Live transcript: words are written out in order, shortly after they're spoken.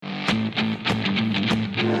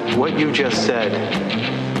What you just said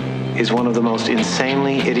is one of the most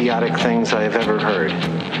insanely idiotic things I have ever heard.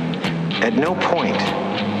 At no point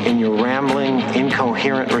in your rambling,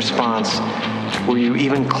 incoherent response were you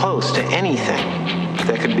even close to anything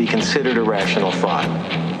that could be considered a rational thought.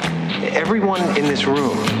 Everyone in this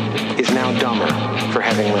room is now dumber for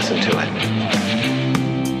having listened to it.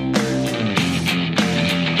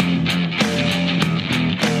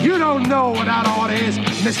 You don't know what that order is,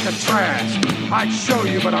 Mr. Trash. I'd show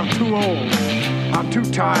you, but I'm too old. I'm too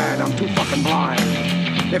tired. I'm too fucking blind.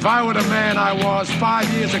 If I were the man I was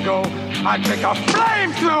 5 years ago, I'd take a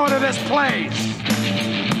flamethrower to this place.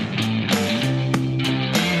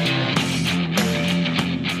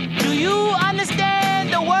 Do you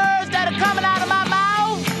understand the words that are coming out of my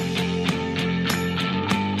mouth?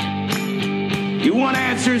 You want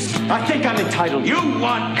answers? I think I'm entitled. You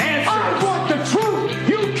want answers? I want the truth.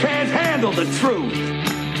 You can't handle the truth.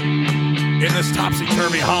 In this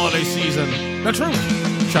topsy-turvy holiday season, the truth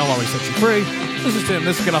shall always set you free. This is Tim.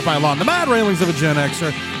 This is Get Off My Lawn. The mad railings of a Gen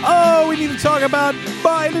Xer. Oh, we need to talk about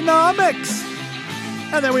Bidenomics.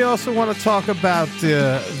 And then we also want to talk about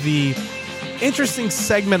the interesting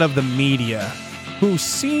segment of the media who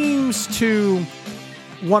seems to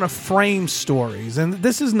want to frame stories. And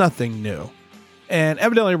this is nothing new. And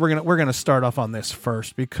evidently we're gonna start off on this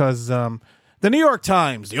first because the New York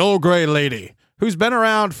Times, the old gray lady, who's been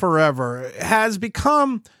around forever, has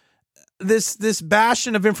become this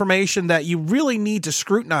bastion of information that you really need to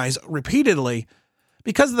scrutinize repeatedly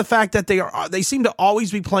because of the fact that they seem to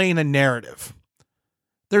always be playing a narrative.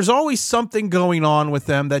 There's always something going on with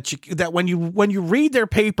them that when you read their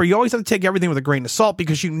paper, you always have to take everything with a grain of salt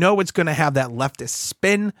because you know it's going to have that leftist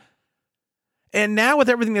spin. And now with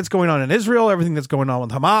everything that's going on in Israel, everything that's going on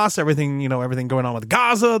with Hamas, everything going on with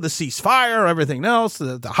Gaza, the ceasefire, everything else,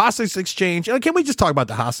 the hostage exchange. Can we just talk about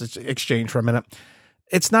the hostage exchange for a minute?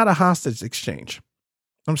 It's not a hostage exchange.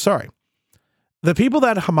 I'm sorry. The people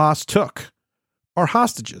that Hamas took are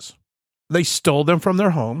hostages. They stole them from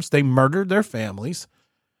their homes. They murdered their families.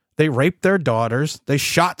 They raped their daughters. They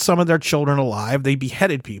shot some of their children alive. They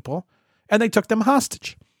beheaded people, and they took them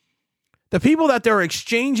hostage. The people that they're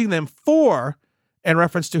exchanging them for, in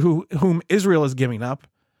reference to whom Israel is giving up,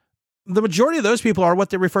 the majority of those people are what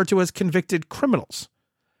they refer to as convicted criminals.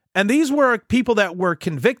 And these were people that were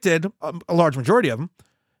convicted, a large majority of them,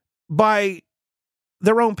 by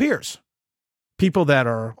their own peers. People that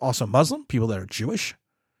are also Muslim, people that are Jewish.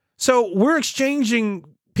 So we're exchanging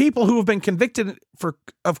people who have been convicted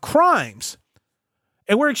of crimes,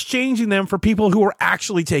 and we're exchanging them for people who are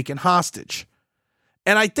actually taken hostage.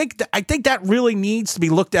 And I think that really needs to be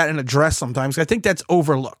looked at and addressed sometimes. I think that's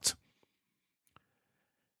overlooked.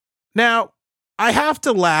 Now, I have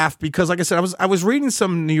to laugh because, like I said, I was reading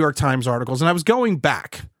some New York Times articles and I was going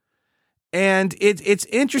back. And it's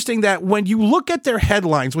interesting that when you look at their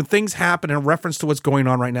headlines, when things happen in reference to what's going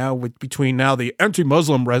on right now between now the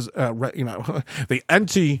anti-Muslim the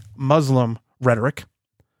anti-Muslim rhetoric.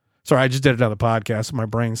 Sorry, I just did it on the podcast. So my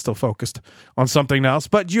brain's still focused on something else.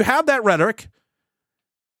 But you have that rhetoric.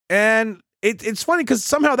 And it's funny because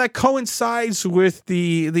somehow that coincides with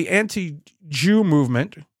the anti-Jew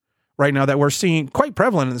movement right now that we're seeing quite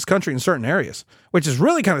prevalent in this country in certain areas, which is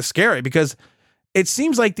really kind of scary because it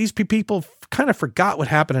seems like these people kind of forgot what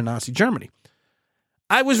happened in Nazi Germany.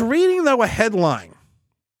 I was reading, though, a headline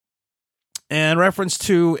in reference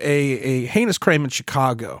to a heinous crime in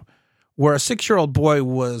Chicago where a 6-year-old boy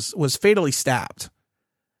was fatally stabbed.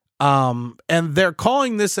 And they're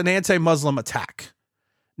calling this an anti-Muslim attack.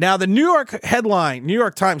 Now, the New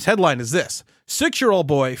York Times headline is this: 6-year-old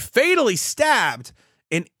boy fatally stabbed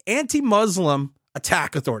in anti-Muslim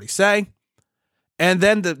attack, authorities say. And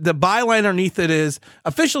then the byline underneath it is,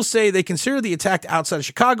 officials say they consider the attack outside of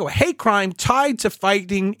Chicago a hate crime tied to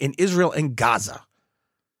fighting in Israel and Gaza.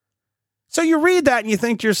 So you read that and you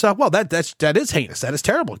think to yourself, well, that is heinous. That is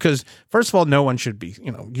terrible. Because first of all, no one should be,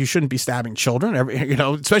 you shouldn't be stabbing children,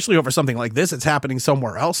 especially over something like this. It's happening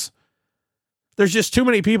somewhere else. There's just too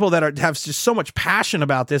many people that have just so much passion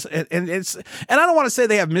about this. And I don't want to say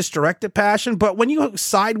they have misdirected passion, but when you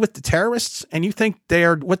side with the terrorists and you think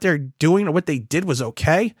what they're doing or what they did was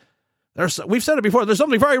okay, we've said it before, there's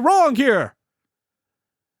something very wrong here.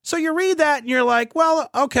 So you read that and you're like, well,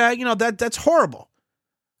 okay, that's horrible.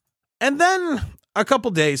 And then a couple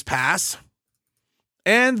days pass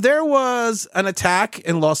and there was an attack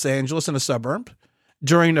in Los Angeles in a suburb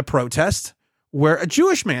during a protest where a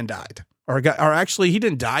Jewish man died. Or actually, he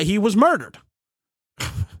didn't die. He was murdered.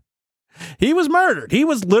 He was murdered. He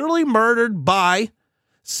was literally murdered by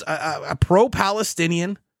a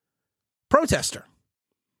pro-Palestinian protester.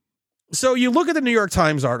 So you look at the New York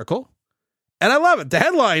Times article, And I love it. The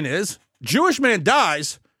headline is, Jewish man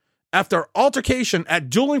dies after altercation at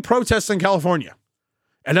dueling protests in California.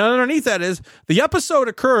 And underneath that is, the episode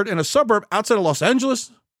occurred in a suburb outside of Los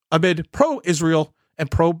Angeles amid pro-Israel and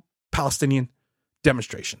pro-Palestinian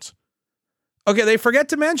demonstrations. Okay, they forget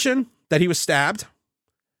to mention that he was stabbed.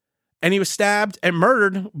 And he was stabbed and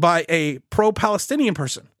murdered by a pro-Palestinian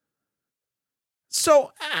person.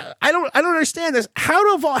 So I don't understand this.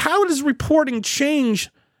 How does reporting change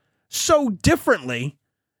so differently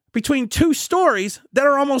between two stories that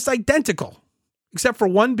are almost identical, except for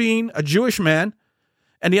one being a Jewish man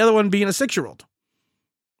and the other one being a 6-year-old?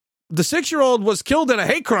 The 6-year-old was killed in a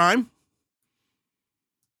hate crime,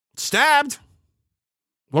 stabbed.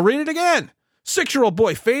 We'll read it again. 6-year-old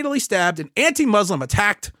boy fatally stabbed in anti-Muslim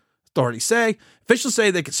attack. Authorities say. Officials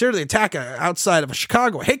say they consider the attack outside of a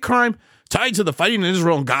Chicago hate crime tied to the fighting in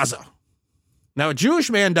Israel and Gaza. Now, a Jewish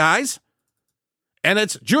man dies, and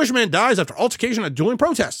it's Jewish man dies after altercation at dueling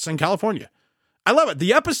protests in California. I love it.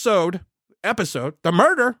 The episode, the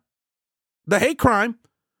murder, the hate crime,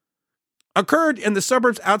 occurred in the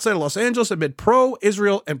suburbs outside of Los Angeles amid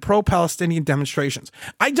pro-Israel and pro-Palestinian demonstrations.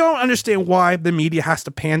 I don't understand why the media has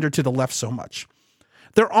to pander to the left so much.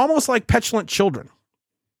 They're almost like petulant children.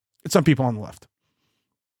 Some people on the left.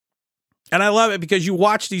 And I love it because you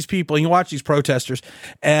watch these people, you watch these protesters,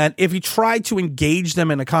 and if you try to engage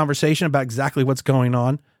them in a conversation about exactly what's going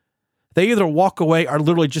on, they either walk away or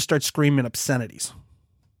literally just start screaming obscenities.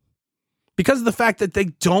 Because of the fact that they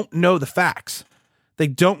don't know the facts. They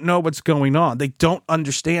don't know what's going on. They don't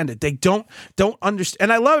understand it. They don't understand.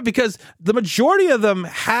 And I love it because the majority of them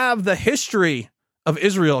have the history of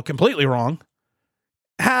Israel completely wrong.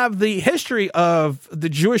 Have the history of the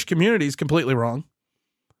Jewish communities completely wrong.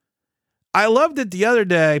 I loved it the other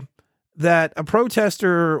day that a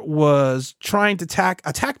protester was trying to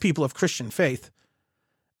attack people of Christian faith.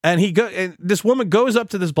 And this woman goes up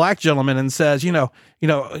to this black gentleman and says, who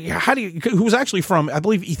was actually from, I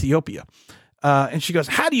believe, Ethiopia. And she goes,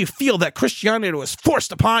 how do you feel that Christianity was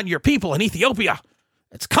forced upon your people in Ethiopia?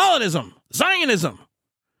 It's colonism, Zionism.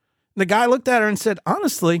 And the guy looked at her and said,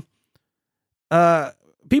 honestly,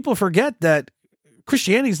 people forget that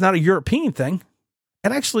Christianity is not a European thing.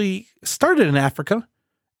 It actually started in Africa,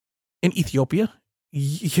 in Ethiopia,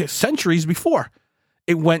 centuries before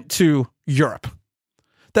it went to Europe.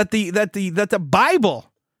 That the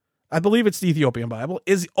Bible, I believe it's the Ethiopian Bible,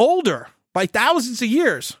 is older by thousands of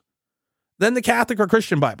years than the Catholic or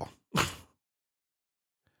Christian Bible.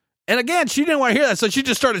 And again, she didn't want to hear that, so she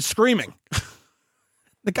just started screaming.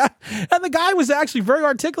 The guy was actually very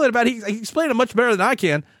articulate about it. He explained it much better than I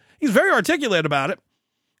can. He's very articulate about it.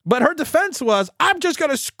 But her defense was, I'm just going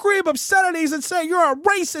to scream obscenities and say you're a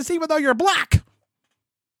racist even though you're black.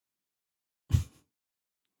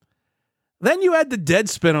 Then you had the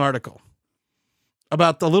Deadspin article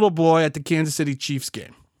about the little boy at the Kansas City Chiefs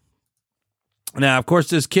game. Now, of course,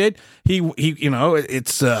 this kid,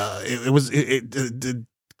 it's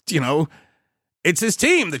his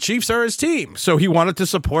team. The Chiefs are his team. So he wanted to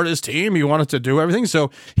support his team. He wanted to do everything. So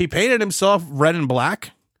he painted himself red and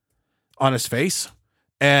black on his face.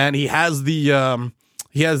 And he has the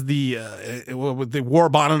war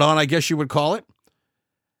bonnet on, I guess you would call it.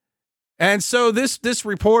 And so this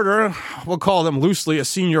reporter, we'll call him loosely a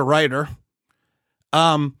senior writer,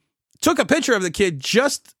 took a picture of the kid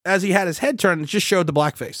just as he had his head turned and just showed the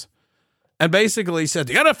blackface. And basically said,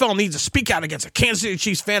 the NFL needs to speak out against a Kansas City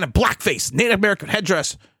Chiefs fan in blackface, Native American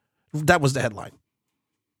headdress. That was the headline.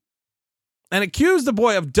 And accused the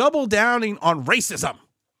boy of double downing on racism.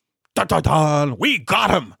 Dun, dun, dun, we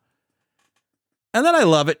got him. And then I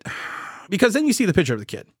love it because then you see the picture of the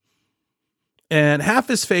kid. And half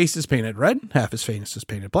his face is painted red, half his face is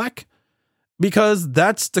painted black because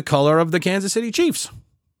that's the color of the Kansas City Chiefs.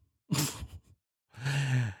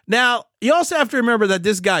 Now, you also have to remember that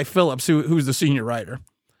this guy, Phillips, who's the senior writer,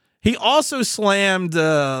 he also slammed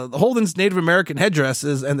Holden's Native American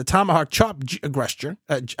headdresses and the tomahawk chop gesture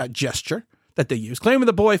that they use, claiming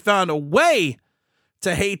the boy found a way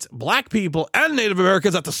to hate black people and Native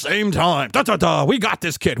Americans at the same time. Da, da, da, we got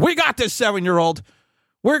this kid. We got this 7-year-old.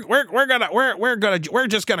 We're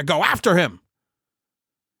just gonna go after him.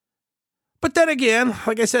 But then again,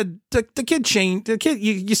 like I said, the kid changed. The kid,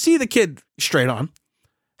 you see the kid straight on.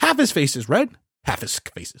 Half his face is red, half his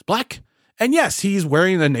face is black, and yes, he's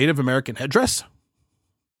wearing the Native American headdress.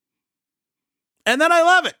 And then I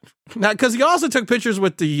love it now because he also took pictures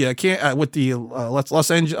with the Las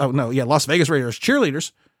Vegas Raiders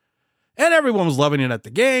cheerleaders, and everyone was loving it at the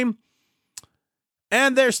game.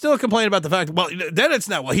 And they're still complaining about the fact, well, then it's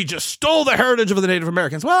not, well, he just stole the heritage of the Native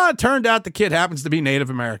Americans. Well, it turned out the kid happens to be Native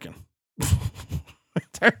American.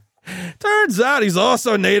 Turns out he's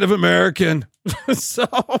also Native American. So,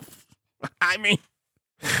 I mean,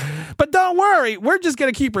 but don't worry, we're just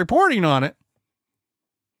going to keep reporting on it.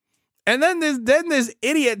 And then this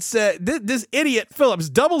idiot said, this idiot Phillips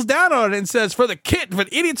doubles down on it and says, for the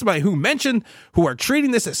idiots who are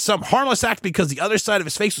treating this as some harmless act because the other side of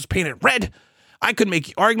his face was painted red, I could make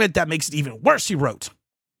the argument that makes it even worse, he wrote.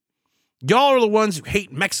 Y'all are the ones who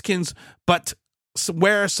hate Mexicans, but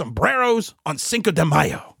wear sombreros on Cinco de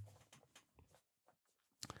Mayo.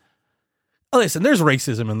 Listen, there's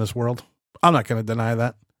racism in this world. I'm not going to deny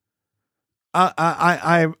that.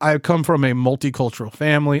 I come from a multicultural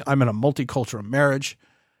family. I'm in a multicultural marriage.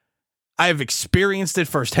 I've experienced it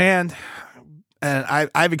firsthand, and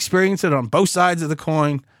I've experienced it on both sides of the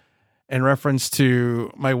coin in reference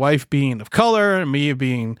to my wife being of color and me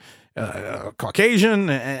being Caucasian,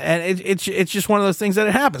 and it's just one of those things that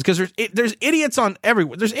it happens because there's idiots on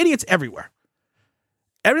everywhere. There's idiots everywhere.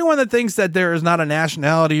 Everyone that thinks that there is not a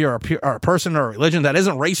nationality or a person or a religion that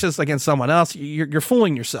isn't racist against someone else, you're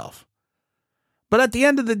fooling yourself. But at the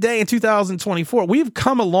end of the day, in 2024, we've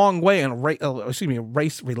come a long way in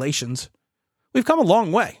race relations. We've come a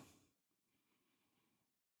long way.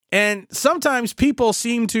 And sometimes people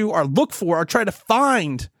seem to look for or try to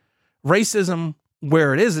find racism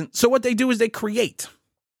where it isn't. So what they do is they create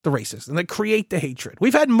the racist and they create the hatred.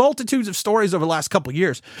 We've had multitudes of stories over the last couple of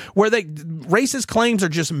years where racist claims are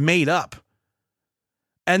just made up.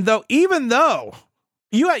 And even though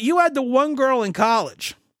you had the one girl in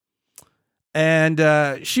college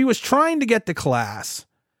and she was trying to get to class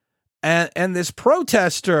and this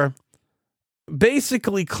protester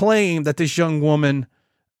basically claimed that this young woman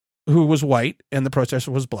who was white and the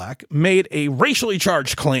protester was black, made a racially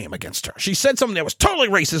charged claim against her. She said something that was totally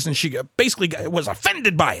racist and she basically was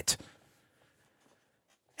offended by it.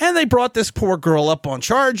 And they brought this poor girl up on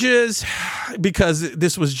charges because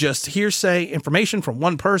this was just hearsay information from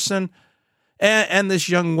one person. And this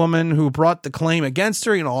young woman who brought the claim against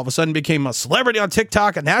her, all of a sudden became a celebrity on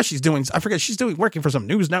TikTok. And now she's working for some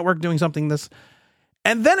news network doing something this.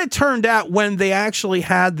 And then it turned out when they actually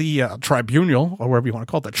had the tribunal, or whatever you want to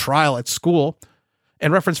call it, the trial at school,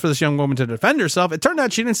 in reference for this young woman to defend herself, it turned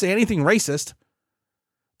out she didn't say anything racist.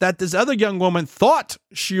 That this other young woman thought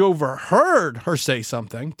she overheard her say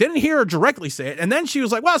something, didn't hear her directly say it, and then she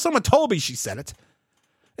was like, well, someone told me she said it.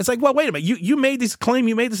 It's like, well, wait a minute, you made this claim,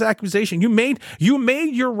 you made this accusation, you made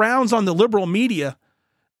your rounds on the liberal media,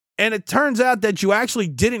 and it turns out that you actually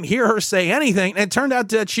didn't hear her say anything. And it turned out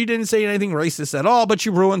that she didn't say anything racist at all, but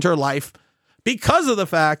you ruined her life because of the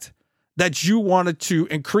fact that you wanted to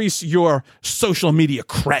increase your social media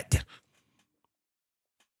cred.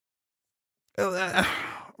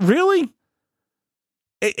 Really?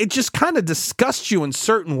 It just kind of disgusts you in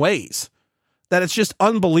certain ways. That it's just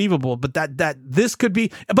unbelievable, but that this could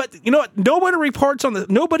be. But you know what? Nobody reports on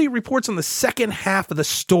the second half of the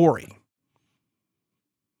story.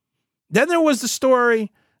 Then there was the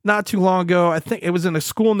story not too long ago. I think it was in a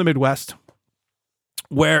school in the Midwest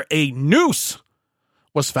where a noose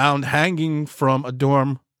was found hanging from a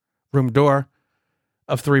dorm room door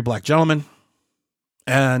of 3 black gentlemen.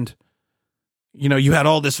 And, you had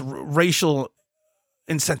all this racial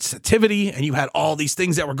insensitivity and you had all these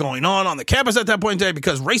things that were going on the campus at that point in time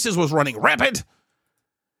because racism was running rampant.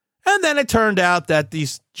 And then it turned out that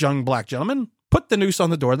these young black gentlemen put the noose on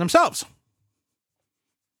the door themselves.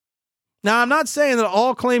 Now, I'm not saying that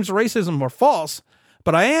all claims of racism are false,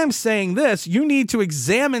 but I am saying this. You need to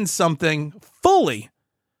examine something fully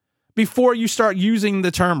before you start using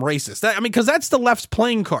the term racist. Because that's the left's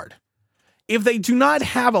playing card. If they do not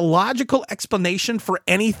have a logical explanation for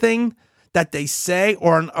anything that they say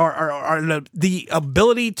or the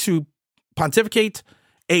ability to pontificate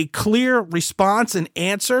a clear response and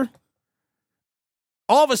answer,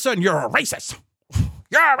 all of a sudden you're a racist.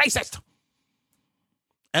 You're a racist.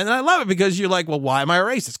 And I love it because you're like, well, why am I a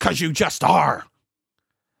racist? Because you just are.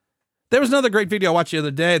 There was another great video I watched the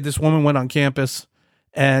other day. This woman went on campus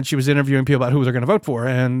and she was interviewing people about who they're going to vote for.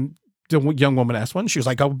 And the young woman asked one. She was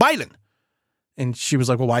like, oh, Biden. And she was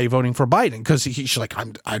like, well, why are you voting for Biden? Because she's like,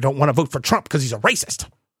 I don't want to vote for Trump because he's a racist.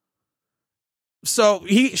 So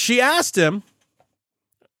she asked him,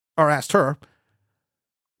 or asked her,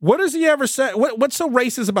 what does he ever say? What's so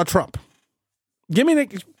racist about Trump? Give me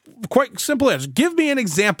quite simple answer. Give me an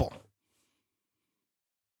example.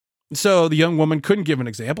 So the young woman couldn't give an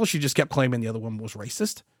example. She just kept claiming the other woman was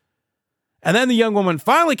racist. And then the young woman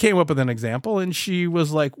finally came up with an example, and she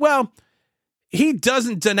was like, well, he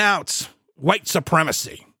doesn't denounce white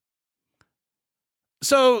supremacy.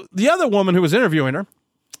 So the other woman who was interviewing her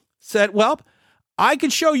said, well, I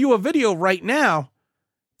could show you a video right now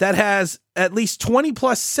that has at least 20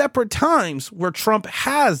 plus separate times where Trump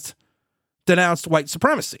has denounced white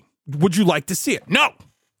supremacy. Would you like to see it? No.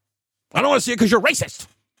 I don't want to see it because you're racist.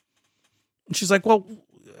 And she's like, well,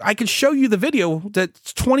 I can show you the video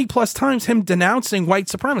that's 20 plus times him denouncing white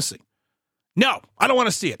supremacy. No, I don't want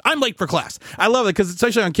to see it. I'm late for class. I love it because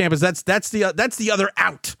especially on campus, that's the other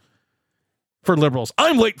out for liberals.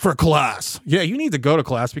 I'm late for class. Yeah, you need to go to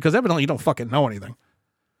class because evidently you don't fucking know anything.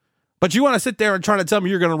 But you want to sit there and try to tell me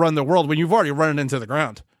you're going to run the world when you've already run it into the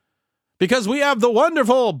ground. Because we have the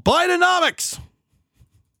wonderful Bidenomics.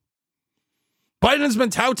 Biden's been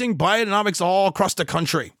touting Bidenomics all across the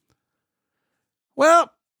country.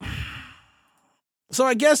 Well, so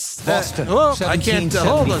I guess Boston. I can't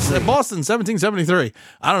hold us. Boston, 1773.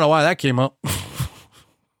 I don't know why that came up.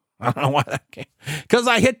 I don't know why that came. Because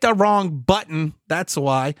I hit the wrong button. That's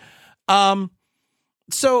why.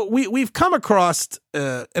 So we've come across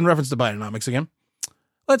in reference to Bidenomics again.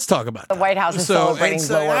 Let's talk about that. The White House is celebrating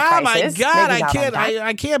lower prices. Oh my God,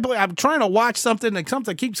 I can't believe I'm trying to watch something and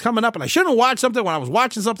something keeps coming up and I shouldn't watch something when I was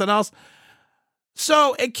watching something else.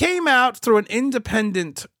 So it came out through an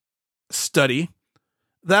independent study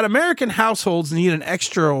that American households need an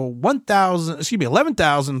extra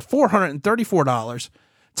 $11,434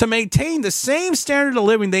 to maintain the same standard of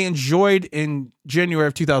living they enjoyed in January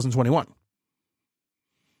of 2021.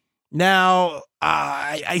 Now,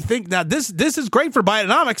 I think now this is great for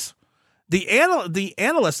Bidenomics. The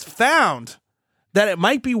analyst found that it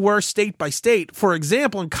might be worse state by state. For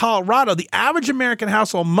example, in Colorado, the average American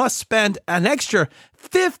household must spend an extra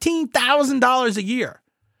 $15,000 a year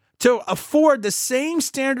to afford the same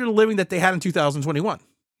standard of living that they had in 2021.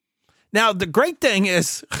 Now, the great thing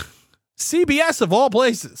is CBS, of all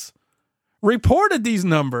places, reported these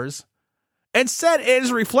numbers and said it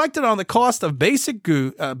is reflected on the cost of basic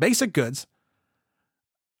goods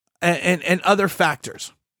and other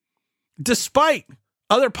factors. Despite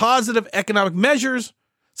other positive economic measures,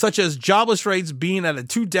 such as jobless rates being at a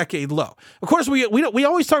 2-decade low. Of course, we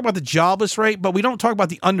always talk about the jobless rate, but we don't talk about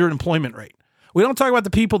the underemployment rate. We don't talk about the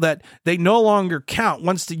people that they no longer count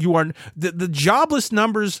once the jobless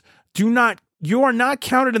numbers you are not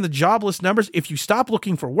counted in the jobless numbers if you stop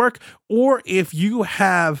looking for work or if you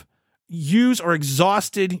have used or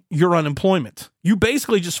exhausted your unemployment. You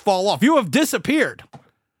basically just fall off. You have disappeared.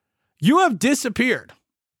 You're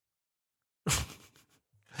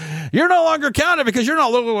no longer counted because you're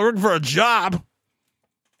not looking for a job.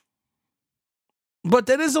 But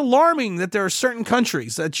that is alarming that there are certain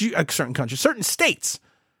countries certain states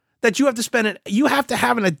that you have to spend you have to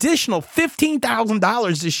have an additional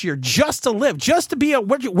 $15,000 this year just to live, just to be at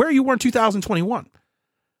where you were in 2021.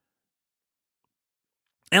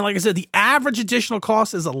 And like I said, the average additional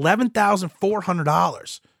cost is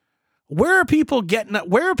 $11,400. Where are people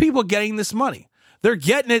getting this money? They're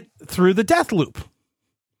getting it through the death loop.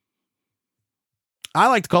 I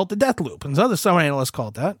like to call it the death loop, and some analysts call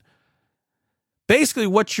it that. Basically,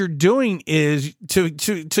 what you're doing is to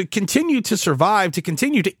continue to survive, to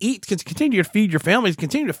continue to eat, to continue to feed your family, to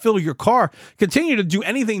continue to fill your car, continue to do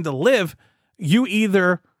anything to live. You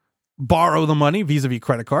either borrow the money vis-a-vis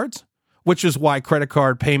credit cards, which is why credit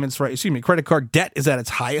card debt is at its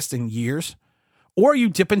highest in years, or you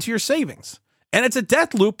dip into your savings. And it's a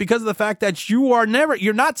death loop because of the fact that you're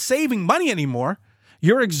not saving money anymore.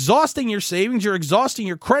 You're exhausting your savings. You're exhausting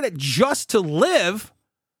your credit just to live.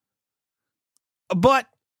 But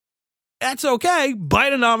that's okay.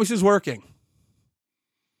 Bidenomics is working.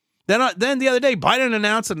 Then the other day, Biden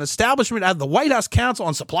announced an establishment at the White House Council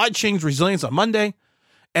on Supply Chain Resilience on Monday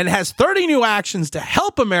and has 30 new actions to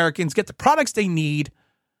help Americans get the products they need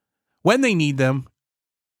when they need them,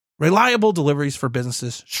 reliable deliveries for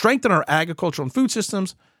businesses, strengthen our agricultural and food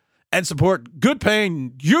systems, and support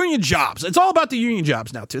good-paying union jobs. It's all about the union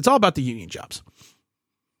jobs now, too. It's all about the union jobs.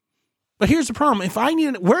 But here's the problem.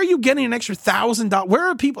 Where are you getting an extra $1,000? Where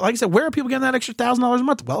are people getting that extra $1,000 a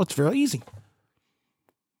month? Well, it's very easy.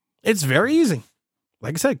 It's very easy.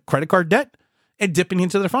 Like I said, credit card debt and dipping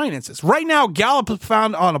into their finances. Right now, Gallup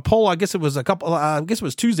found on a poll, I guess it was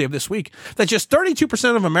Tuesday of this week, that just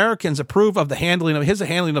 32% of Americans approve of handling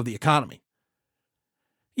of the economy.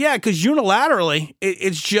 Yeah, because unilaterally,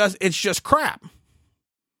 it's just crap.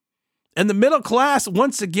 And the middle class,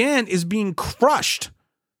 once again, is being crushed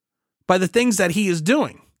by the things that he is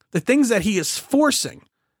doing, the things that he is forcing.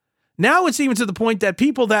 Now it's even to the point that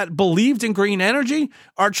people that believed in green energy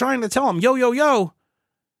are trying to tell him, yo,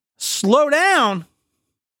 slow down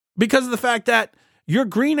because of the fact that your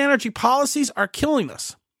green energy policies are killing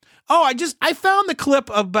us. Oh, I found the clip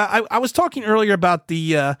about, I was talking earlier about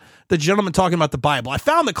the gentleman talking about the Bible. I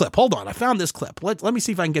found the clip. Hold on. I found this clip. Let me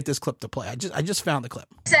see if I can get this clip to play. I just found the clip.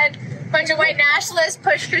 Said a bunch of white nationalists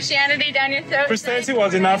pushed Christianity down your throat. Christianity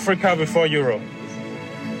was in Africa before Europe.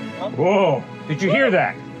 Whoa, did you hear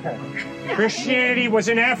that? Christianity was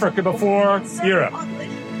in Africa before Europe.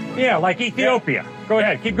 Yeah, like Ethiopia. Go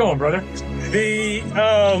ahead, keep going, brother. The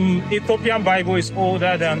Ethiopian Bible is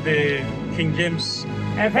older than the King James.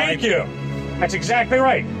 And thank you. That's exactly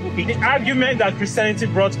right. The argument that Christianity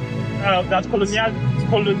brought, that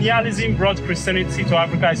colonialism brought Christianity to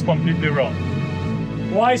Africa is completely wrong.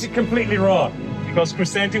 Why is it completely wrong? Because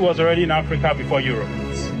Christianity was already in Africa before Europe.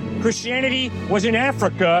 Christianity was in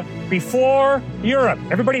Africa before Europe.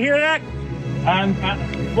 Everybody hear that? And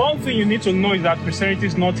one thing you need to know is that Christianity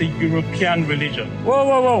is not a European religion. Whoa,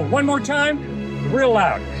 whoa, whoa. One more time. Real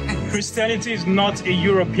loud. Christianity is not a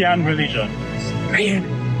European religion. Man,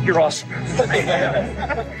 you're awesome.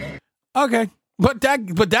 Okay. But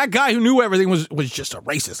that guy who knew everything was just a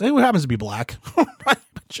racist. It happens to be black.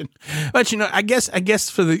 But you know, I guess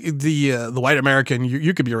for the white American,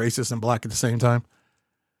 you could be a racist and black at the same time.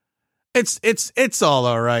 It's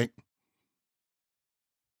all right.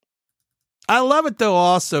 I love it though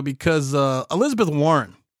also because Elizabeth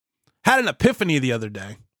Warren had an epiphany the other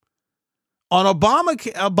day on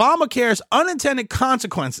Obamacare's unintended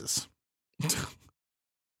consequences.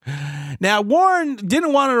 Now, Warren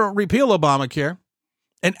didn't want to repeal Obamacare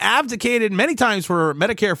and advocated many times for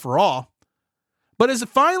Medicare for all, but is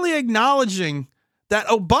finally acknowledging that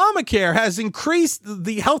Obamacare has increased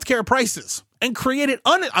the healthcare prices and created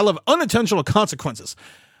unintentional consequences.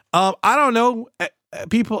 I don't know,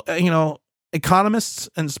 people, economists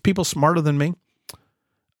and people smarter than me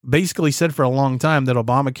basically said for a long time that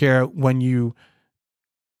Obamacare, when you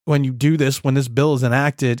do this, when this bill is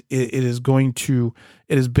enacted, it is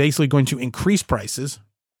basically going to increase prices.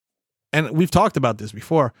 And we've talked about this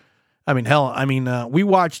before. I mean, we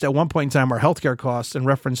watched at one point in time our healthcare costs in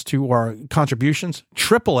reference to our contributions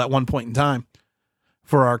triple at one point in time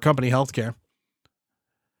for our company healthcare.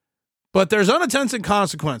 But there's unintended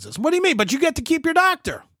consequences. What do you mean? But you get to keep your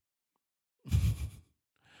doctor.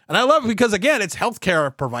 And I love it because, again, it's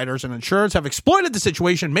healthcare providers and insurers have exploited the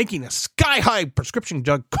situation, making a sky-high prescription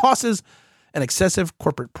drug costs and excessive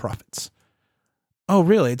corporate profits. Oh,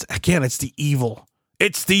 really? It's the evil.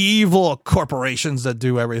 It's the evil corporations that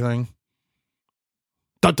do everything.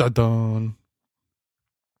 Dun, dun, dun.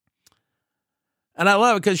 And I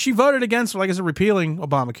love it because she voted against, like I said, repealing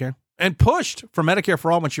Obamacare and pushed for Medicare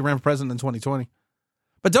for all when she ran for president in 2020.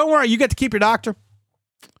 But don't worry, you get to keep your doctor.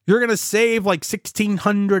 You're going to save like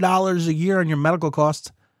 $1,600 a year on your medical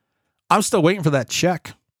costs. I'm still waiting for that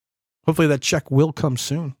check. Hopefully that check will come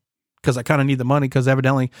soon because I kind of need the money because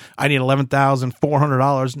evidently I need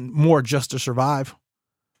 $11,400 more just to survive.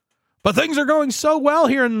 But things are going so well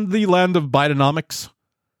here in the land of Bidenomics.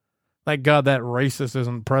 Thank God that racist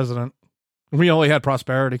isn't president. We only had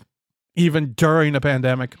prosperity, even during the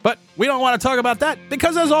pandemic. But we don't want to talk about that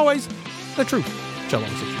because, as always, the truth shall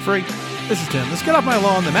always set you free. This is Tim. Let's get off my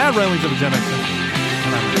lawn. The mad ramblings of a Gen X.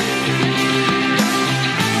 And I'm